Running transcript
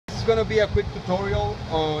is going to be a quick tutorial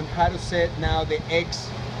on how to set now the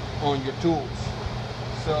X on your tools.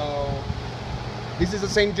 So this is the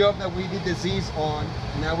same job that we did the Z's on.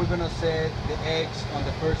 Now we're going to set the X on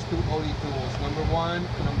the first two OD tools, number 1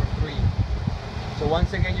 and number 3. So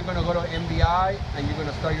once again, you're going to go to MBI and you're going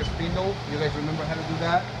to start your spindle. You guys remember how to do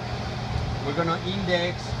that? We're going to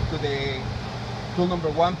index to the tool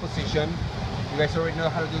number 1 position. You guys already know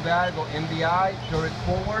how to do that. Go MBI, carry it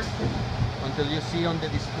forward until you see on the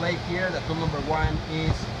display here that tool number 1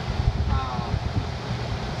 is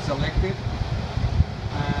selected.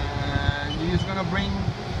 And you're just going to bring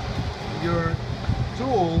your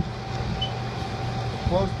tool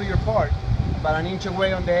close to your part, about an inch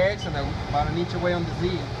away on the X and about an inch away on the Z.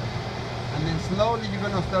 And then slowly you're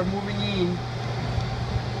going to start moving in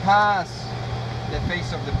past the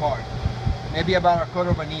face of the part, maybe about 1/4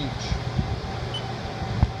 of an inch.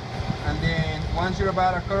 And then once you're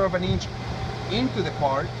about 1/4 of an inch into the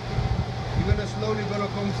part, you're going to slowly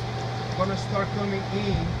start coming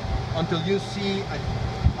in until you see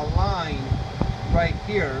a line right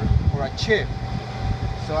here, or a chip.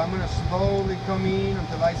 So I'm going to slowly come in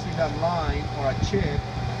until I see that line or a chip.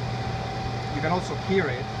 You can also hear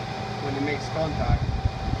it when it makes contact.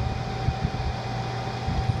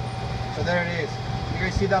 So there it is. You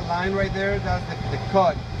guys see that line right there? That's the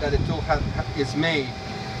cut that the tool is made.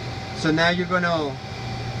 So now you're going to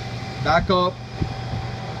back up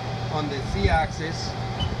on the Z-axis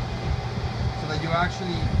so that you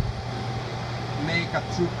actually make a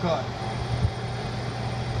true cut.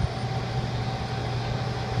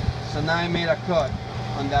 So now I made a cut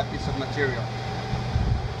on that piece of material.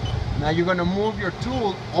 Now you're going to move your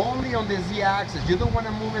tool only on the Z-axis. You don't want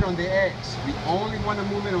to move it on the X. We only want to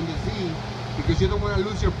move it on the Z because you don't want to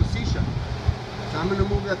lose your position. So I'm going to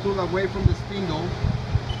move that tool away from the spindle.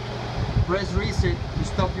 Press reset to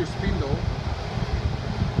stop your spindle.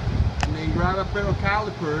 And then grab a pair of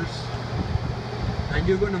calipers and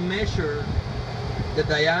you're going to measure the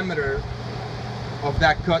diameter of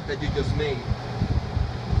that cut that you just made.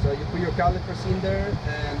 So you put your calipers in there,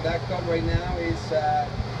 and that cut right now is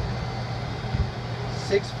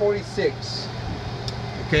 646.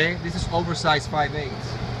 Okay, this is oversized 5/8.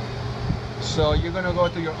 So you're gonna go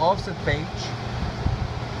to your offset page,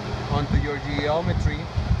 onto your geometry,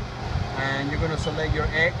 and you're gonna select your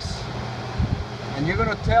X, and you're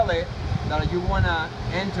gonna tell it that you wanna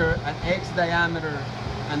enter an X diameter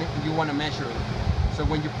and you wanna measure it. So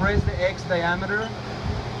when you press the X diameter,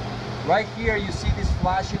 right here you see this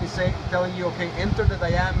flashing, telling you, okay, enter the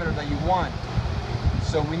diameter that you want.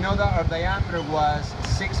 So we know that our diameter was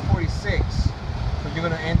 646. So you're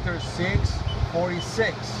going to enter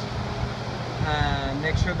 646. And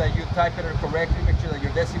make sure that you type it correctly, make sure that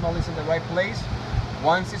your decimal is in the right place.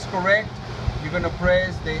 Once it's correct, you're going to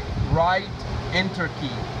press the right enter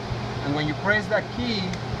key. And when you press that key,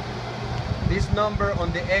 this number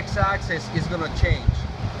on the X-axis is going to change.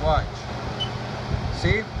 Watch.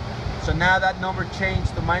 See? So now that number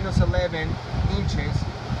changed to -11 inches,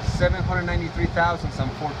 793 thousandths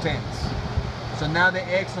and 4/10. So now the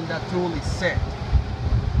X on that tool is set.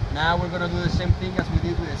 Now we're going to do the same thing as we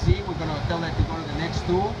did with the Z. We're going to tell it to go to the next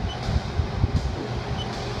tool,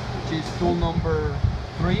 which is tool number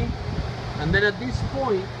 3. And then at this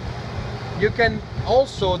point, you can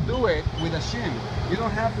also do it with a shim. You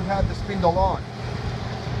don't have to have the spindle on.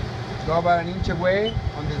 Go about an inch away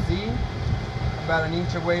on the Z, about an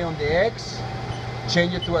inch away on the X,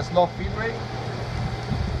 change it to a slow feed rate,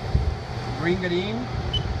 bring it in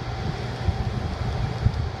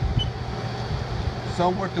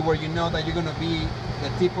somewhere to where you know that you're going to be, the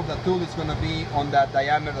tip of the tool is going to be on that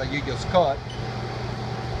diameter that you just cut,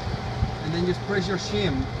 and then just press your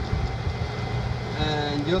shim.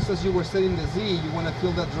 And just as you were setting the Z, you want to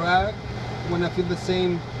feel the drag, you want to feel the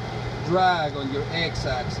same drag on your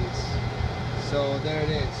X-axis. So there it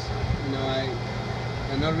is. You know, I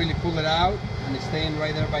not really pull it out, and it's staying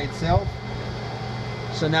right there by itself.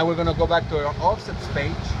 So now we're going to go back to our offsets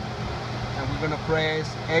page, and we're going to press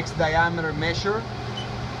X diameter measure.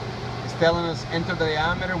 It's telling us enter the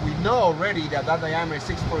diameter. We know already that that diameter is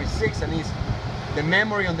 646, and the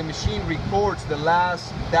memory on the machine records the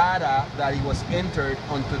last data that it was entered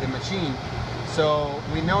onto the machine. So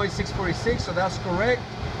we know it's 646, so that's correct.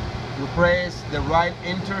 We press the right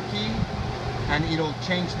enter key, and it'll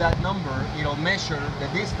change that number. It'll measure the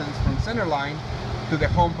distance from center line to the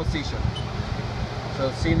home position.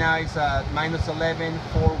 So see, now it's at -11,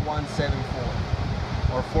 4174,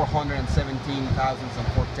 or 417 thousandths and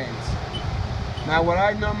 4/10. Now what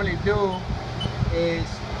I normally do is,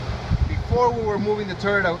 before we were moving the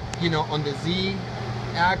turret, on the Z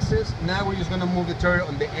axis, now we're just going to move the turret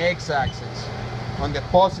on the X axis. on the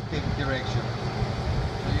positive direction.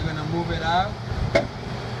 So you're gonna move it out.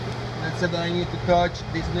 Let's say that I need to touch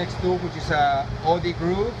this next tool, which is a OD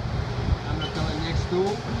groove. I'm gonna tell the next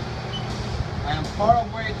tool. I am far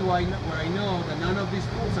away to where I know that none of these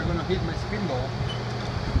tools are gonna hit my spindle.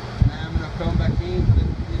 And I'm gonna come back in to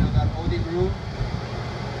that OD groove.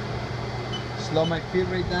 Slow my feet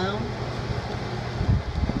right down.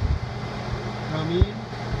 Come in,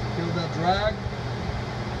 feel that drag,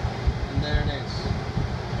 and there it is.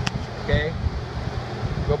 Okay.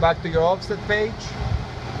 Go back to your offset page.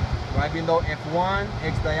 Right below F1,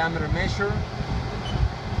 X diameter measure.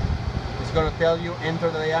 It's going to tell you enter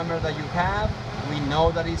the diameter that you have. We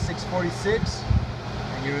know that it's 646,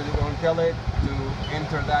 and you're going to tell it to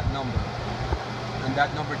enter that number. And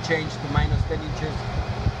that number changed to minus 10 inches,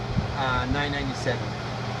 997.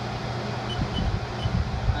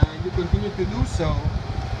 And you continue to do so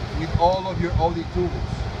with all of your OD tools.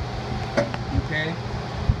 Okay.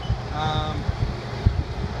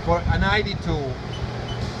 For an ID tool,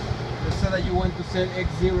 let's say that you want to set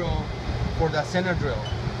X0 for the center drill.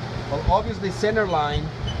 Well, obviously center line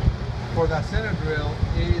for the center drill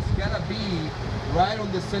is gotta be right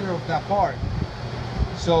on the center of that part.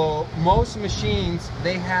 So most machines,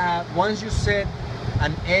 they have, once you set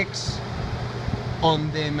an X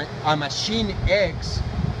on a machine X,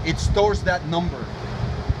 it stores that number.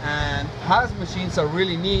 And Haas machines are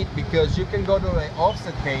really neat because you can go to the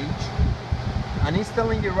offset page and it's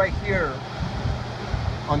telling you right here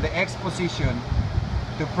on the X position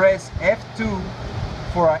to press F2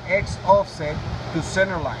 for an X offset to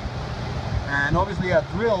center line. And obviously a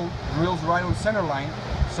drill drills right on center line,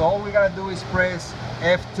 so all we gotta do is press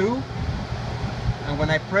F2, and when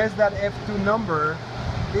I press that F2 number,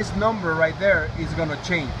 this number right there is gonna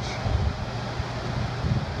change.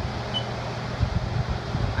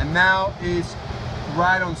 And now it's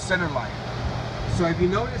right on center line. So if you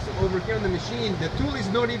notice over here on the machine, the tool is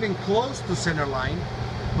not even close to center line,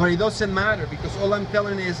 but it doesn't matter because all I'm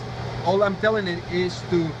telling it is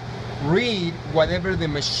to read whatever the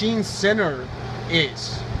machine center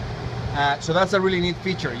is. So that's a really neat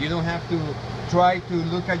feature. You don't have to try to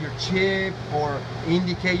look at your chip or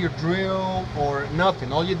indicate your drill or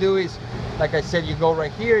nothing. All you do is, like I said, you go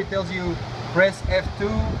right here, it tells you press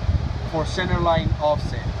F2 for center line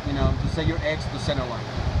offset, to set your X to center line.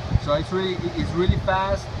 So it's really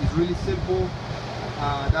fast, it's really simple.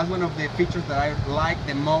 That's one of the features that I like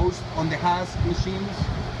the most on the Haas machines.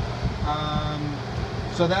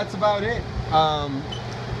 So that's about it.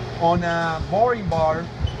 On a boring bar,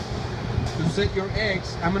 to set your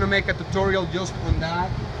X, I'm gonna make a tutorial just on that,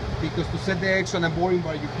 because to set the X on a boring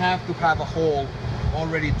bar, you have to have a hole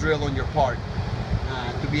already drilled on your part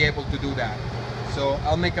to be able to do that. So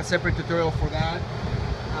I'll make a separate tutorial for that.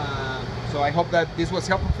 So I hope that this was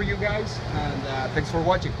helpful for you guys, and thanks for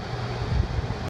watching.